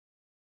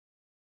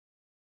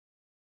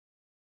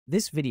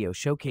This video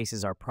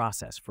showcases our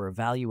process for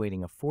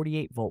evaluating a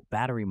 48-volt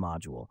battery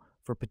module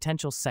for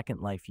potential second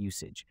life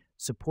usage,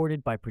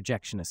 supported by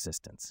projection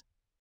assistance.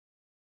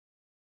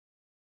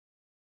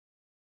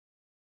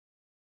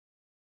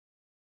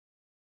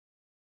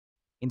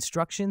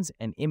 Instructions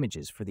and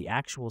images for the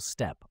actual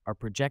step are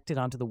projected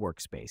onto the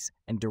workspace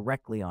and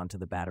directly onto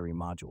the battery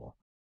module.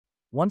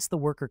 Once the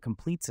worker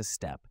completes a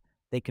step,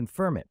 they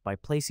confirm it by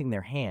placing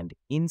their hand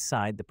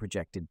inside the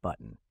projected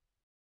button.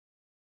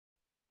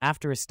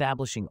 After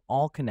establishing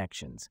all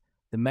connections,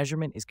 the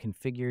measurement is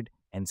configured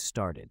and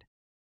started.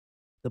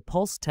 The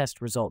pulse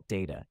test result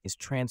data is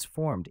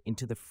transformed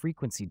into the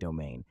frequency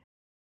domain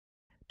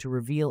to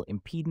reveal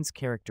impedance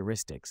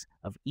characteristics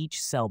of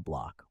each cell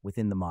block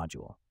within the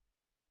module.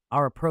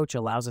 Our approach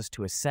allows us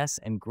to assess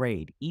and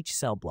grade each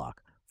cell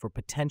block for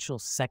potential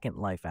second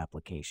life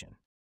application.